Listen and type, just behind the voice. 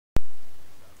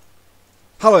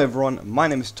Hello everyone, my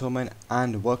name is Torment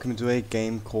and welcome to a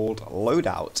game called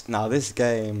Loadout. Now this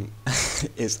game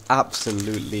is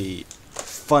absolutely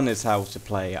fun as hell to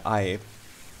play. I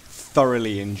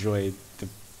thoroughly enjoyed the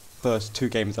first two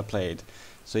games I played.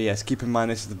 So yes, keep in mind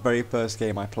this is the very first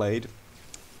game I played.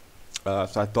 So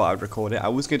I thought I'd record it. I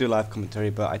was going to do live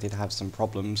commentary but I did have some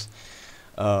problems.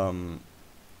 So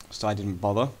I didn't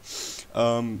bother.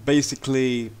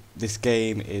 Basically this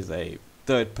game is a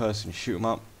third person shoot 'em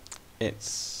up.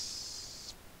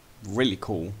 It's really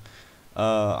cool.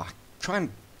 I try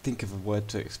and think of a word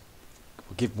to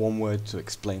give one word to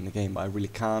explain the game, but I really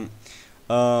can't.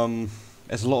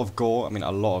 There's a lot of gore. I mean,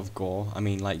 a lot of gore. I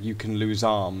mean, like you can lose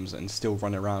arms and still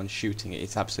run around shooting it.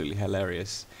 It's absolutely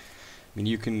hilarious. I mean,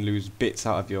 you can lose bits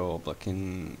out of your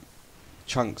fucking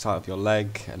chunks out of your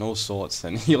leg and all sorts,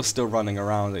 and you're still running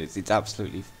around. It's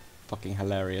absolutely fucking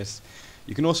hilarious.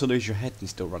 You can also lose your head and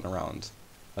still run around.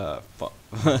 Or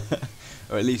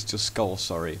at least your skull,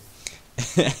 sorry.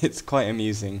 It's quite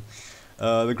amusing.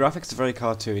 The graphics are very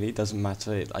cartoony, doesn't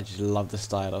matter, I just love the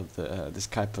style of this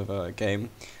type of game.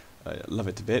 I love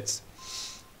it to bits.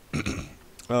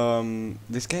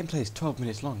 This gameplay is 12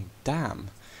 minutes long, damn.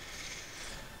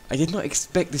 I did not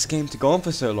expect this game to go on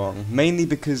for so long, mainly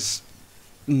because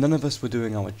none of us were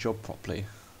doing our job properly.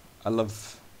 I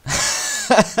love...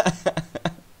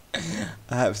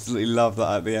 I absolutely love that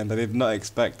at the end. I did not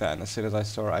expect that, and as soon as I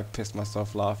saw it, I pissed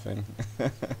myself laughing.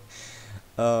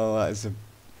 Oh, that is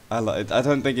I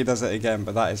don't think he does it again,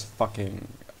 but that is fucking...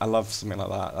 I love something like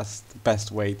that. That's the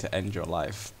best way to end your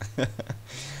life.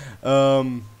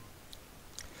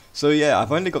 So yeah,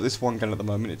 I've only got this one gun at the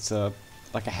moment. It's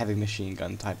like a heavy machine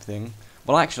gun type thing.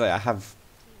 Well, actually, I have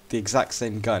the exact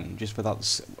same gun, just without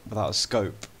a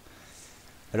scope.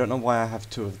 I don't know why I have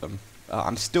two of them.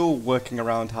 I'm still working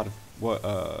around how to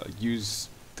use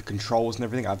the controls and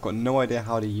everything. I've got no idea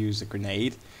how to use a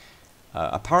grenade.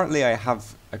 Apparently I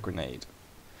have a grenade.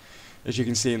 As you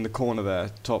can see in the corner there,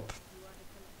 top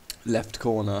left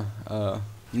corner.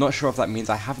 Not sure if that means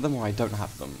I have them or I don't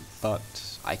have them,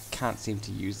 but I can't seem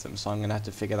to use them, so I'm going to have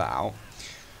to figure that out.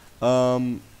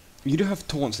 You do have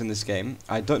taunts in this game.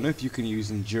 I don't know if you can use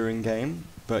them during game,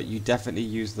 but you definitely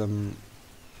use them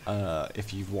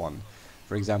if you've won.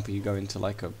 For example, you go into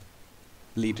like a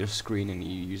leader screen and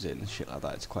you use it and shit like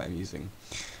that. It's quite amusing.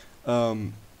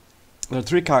 There are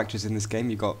three characters in this game.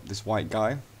 You've got this white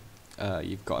guy.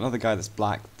 You've got another guy that's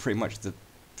black, pretty much the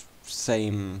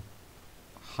same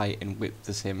height and width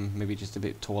as him, maybe just a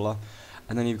bit taller.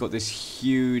 And then you've got this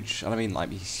huge, and I mean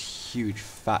like this huge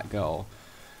fat girl.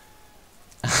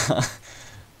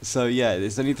 So yeah,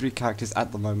 there's only three characters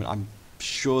at the moment. I'm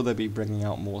sure they'll be bringing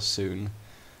out more soon.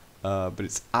 But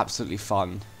it's absolutely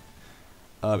fun.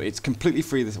 It's completely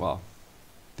free as well.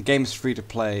 The game's free to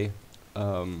play.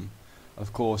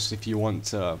 Of course, if you want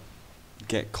to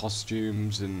get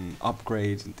costumes and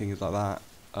upgrades and things like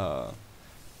that,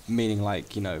 meaning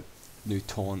like, you know, new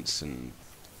taunts and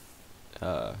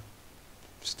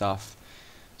stuff.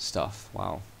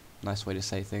 Wow, nice way to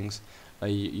say things.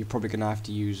 You're probably gonna have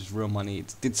to use real money.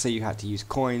 It did say you had to use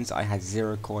coins. I had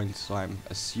 0 coins, so I'm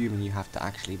assuming you have to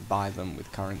actually buy them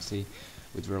with currency,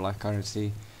 with real life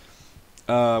currency,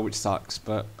 which sucks.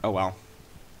 But oh well.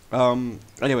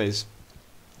 Anyways,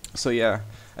 so yeah,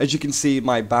 as you can see,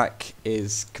 my back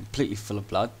is completely full of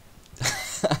blood.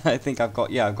 I think I've got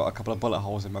a couple of bullet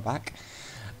holes in my back,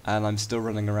 and I'm still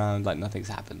running around like nothing's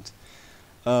happened.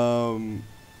 I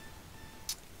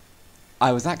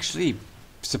was actually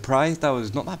surprised I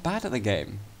was not that bad at the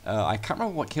game. I can't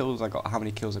remember what kills I got, how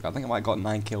many kills I got. I think I might have got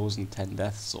 9 kills and 10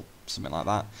 deaths or something like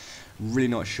that. Really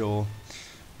not sure.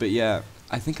 But yeah,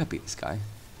 I think I beat this guy.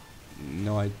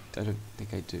 No, I don't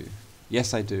think I do.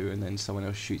 Yes, I do, and then someone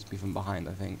else shoots me from behind,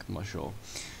 I think. I'm not sure.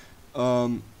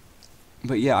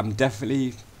 But yeah, I'm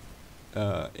definitely,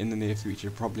 in the near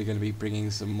future, probably going to be bringing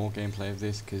some more gameplay of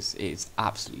this, because it's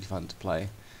absolutely fun to play.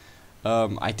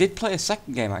 I did play a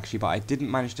second game actually, but I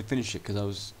didn't manage to finish it because I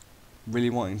was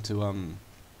really wanting to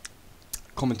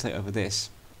commentate over this.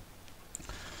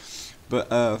 But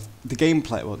the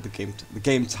gameplay, well, the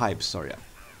game type. Sorry, I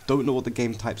don't know what the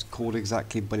game type's called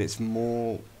exactly, but it's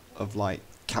more of like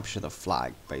capture the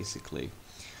flag basically,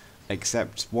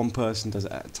 except one person does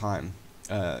it at a time.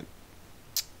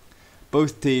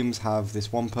 Both teams have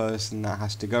this one person that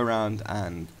has to go around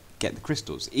and get the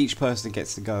crystals. Each person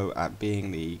gets to go at being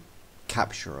the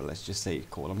capturer, let's just say it's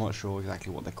called. I'm not sure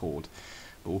exactly what they're called,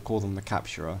 but we'll call them the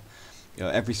capturer.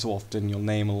 Every so often your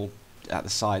name will, at the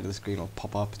side of the screen, will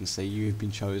pop up and say you've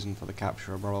been chosen for the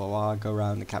capturer, blah blah blah. Go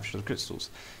around and capture the crystals.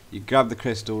 You grab the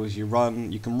crystals, you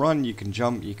run, you can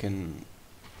jump, you can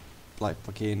like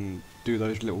fucking do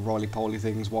those little roly-poly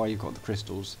things while you've got the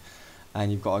crystals,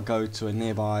 and you've got to go to a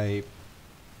nearby,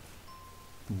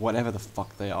 whatever the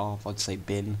fuck they are, I'd say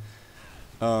bin.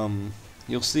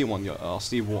 You'll see one.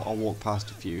 I'll walk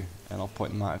past a few, and I'll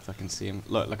point them out if I can see them.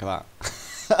 Look at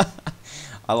that.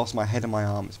 I lost my head in my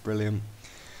arm. It's brilliant.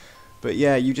 But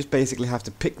yeah, you just basically have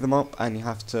to pick them up, and you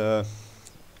have to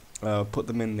put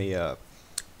them in the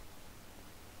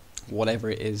whatever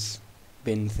it is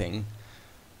bin thing.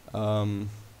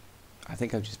 I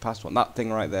think I've just passed one. That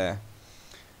thing right there,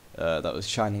 that was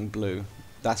shining blue.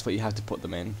 That's what you have to put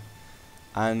them in,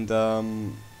 and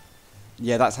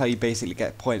yeah, that's how you basically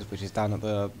get points, which is down at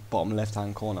the bottom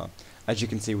left-hand corner. As you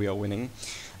can see, we are winning.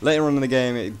 Later on in the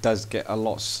game, it does get a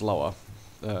lot slower.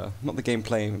 Not the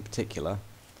gameplay in particular.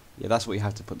 Yeah, that's what you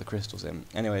have to put the crystals in.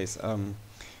 Anyways,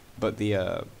 but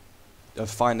the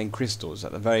finding crystals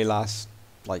at the very last,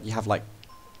 like you have like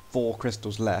 4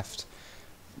 crystals left.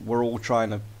 We're all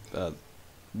trying to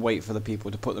wait for the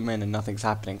people to put them in, and nothing's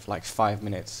happening for like 5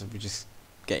 minutes. So we're just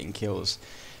getting kills.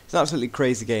 It's an absolutely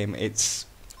crazy game. It's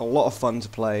a lot of fun to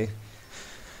play,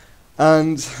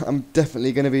 and I'm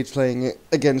definitely going to be playing it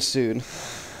again soon.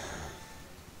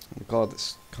 Oh God,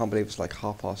 can't believe it's like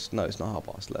half past. No, it's not half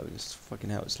past 11. It's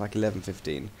fucking hell. It's like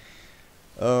 11:15.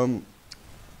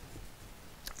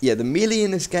 Yeah, the melee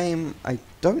in this game I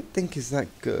don't think is that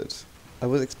good. I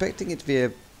was expecting it to be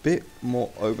a bit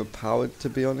more overpowered, to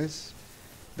be honest.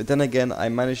 But then again, I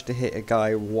managed to hit a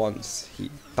guy once. He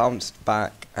bounced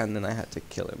back, and then I had to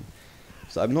kill him.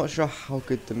 So I'm not sure how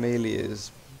good the melee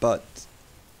is, but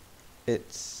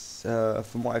it's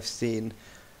from what I've seen,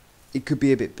 it could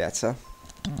be a bit better.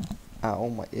 Ow,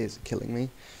 my ears are killing me.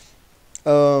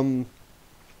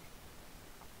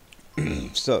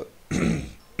 So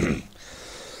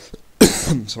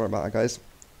sorry about that, guys.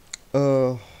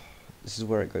 This is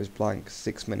where it goes blank.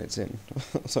 6 minutes in.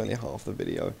 It's only half the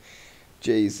video.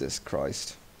 Jesus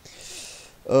Christ.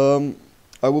 I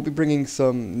will be bringing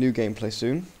some new gameplay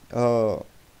soon.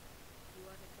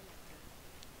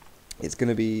 It's going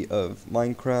to be of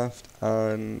Minecraft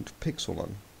and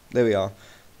Pixelmon. There we are.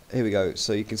 Here we go.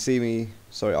 So you can see me.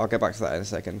 Sorry, I'll get back to that in a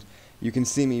second. You can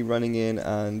see me running in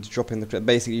and dropping the.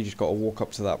 Basically, you just got to walk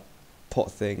up to that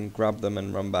pot thing, grab them,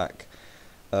 and run back.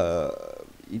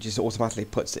 It just automatically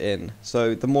puts it in.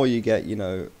 So the more you get, you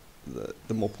know,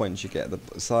 the more points you get at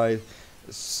the side.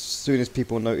 As soon as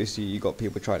people notice you, you got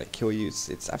people trying to kill you.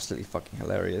 It's absolutely fucking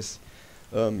hilarious.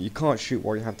 You can't shoot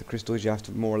while you have the crystals. You have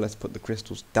to more or less put the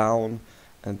crystals down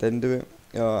and then do it.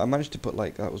 I managed to put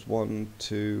like, that was 1,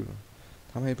 2.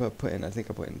 How many did I put in? I think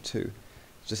I put in 2.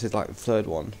 Just hit like the third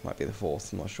one, might be the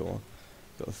fourth. I'm not sure.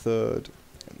 Got the third.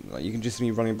 And, like, you can just see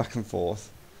me running back and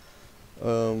forth.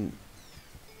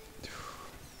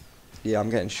 Yeah,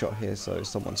 I'm getting shot here, so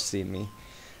someone's seen me.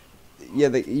 Yeah,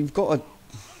 you've got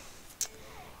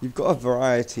a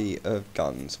variety of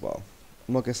guns. Well,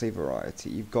 I'm not gonna say variety.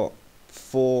 You've got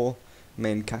 4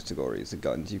 main categories of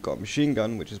guns. You've got a machine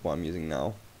gun, which is what I'm using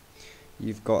now.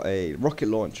 You've got a rocket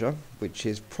launcher, which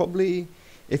is probably,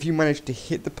 if you manage to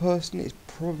hit the person, it's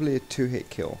probably a 2-hit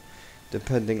kill,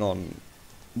 depending on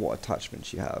what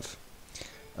attachments you have.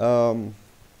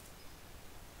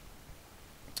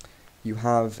 You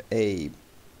have I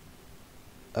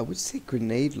would say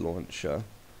grenade launcher,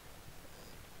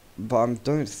 but I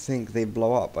don't think they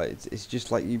blow up. It's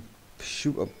just like you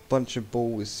shoot a bunch of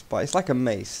balls with spikes. It's like a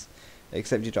mace,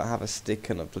 except you don't have a stick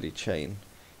and a bloody chain.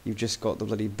 You've just got the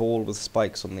bloody ball with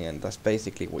spikes on the end. That's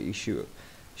basically what you shoot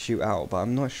out. But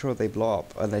I'm not sure they blow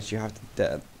up unless you have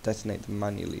to detonate them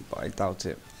manually. But I doubt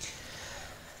it.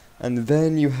 And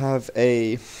then you have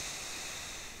a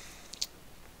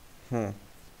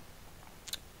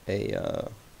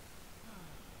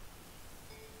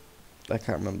I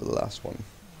can't remember the last one.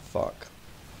 Fuck.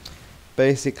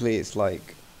 Basically, it's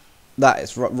like that.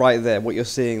 It's right there. What you're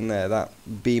seeing there, that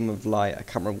beam of light. I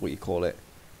can't remember what you call it.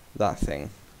 That thing.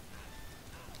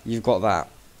 You've got that,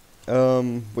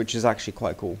 which is actually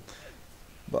quite cool.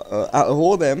 But out of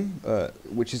all them,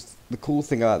 which is the cool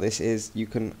thing about this is you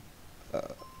can.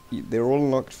 They're all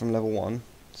unlocked from level 1,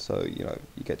 so you know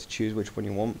you get to choose which one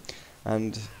you want.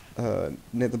 And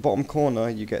near the bottom corner,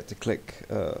 you get to click.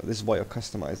 This is what you're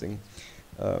customizing.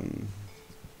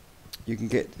 You can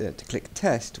get to click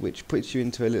test, which puts you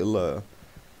into a little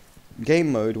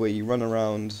game mode where you run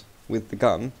around with the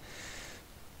gun,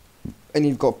 and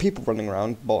you've got people running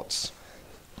around, bots.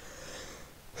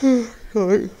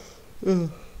 Sorry.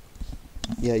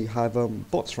 Yeah, you have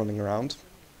bots running around,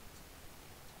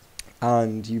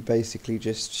 and you basically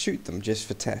just shoot them just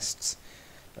for tests.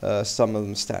 Some of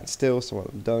them stand still, some of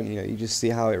them don't. You know, you just see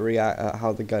how it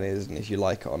how the gun is, and if you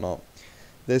like it or not.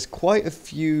 There's quite a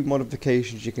few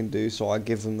modifications you can do, so I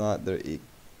give them that,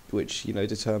 which, you know,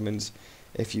 determines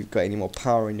if you've got any more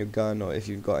power in your gun or if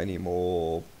you've got any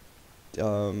more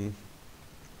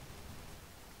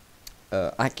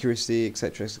accuracy,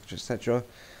 etc, etc, etc.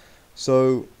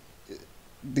 So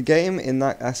the game in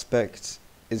that aspect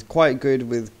is quite good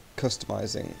with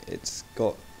customizing. It's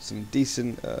got some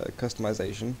decent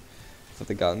customization for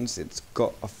the guns. It's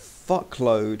got a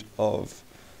fuckload of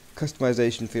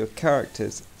customization for your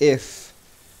characters if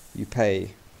you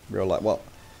pay real life. Well,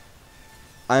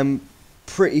 I'm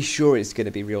pretty sure it's going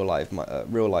to be real life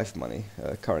money,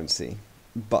 currency,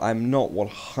 but I'm not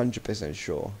 100%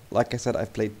 sure. Like I said,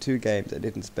 I've played 2 games. I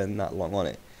didn't spend that long on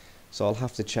it, so I'll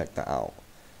have to check that out.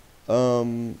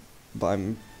 But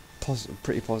I'm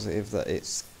pretty positive that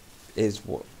is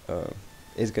going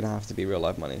to have to be real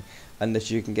life money,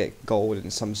 unless you can get gold in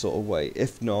some sort of way.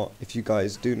 If not, if you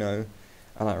guys do know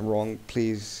and I'm wrong,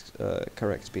 please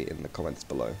correct me in the comments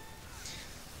below.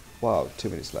 Wow, 2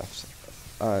 minutes left.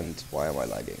 And why am I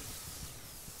lagging?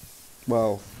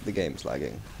 Well, the game's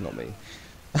lagging, not me.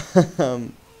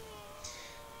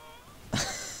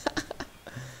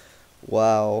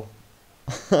 Wow.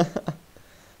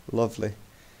 Lovely.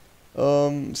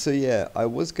 So yeah, I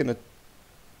was gonna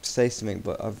say something,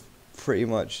 but I've pretty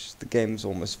much, the game's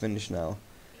almost finished now.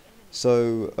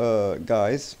 So,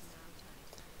 guys,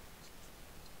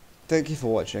 thank you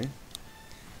for watching.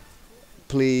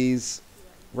 Please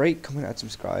rate, comment, and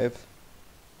subscribe.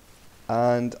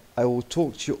 And I will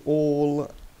talk to you all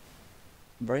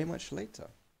very much later.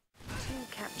 2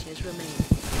 captures remain.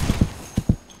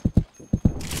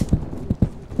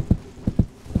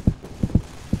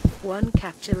 One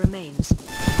capture remains.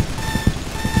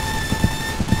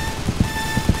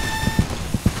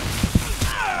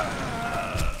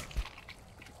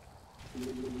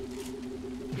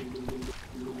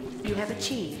 You have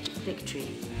achieved victory.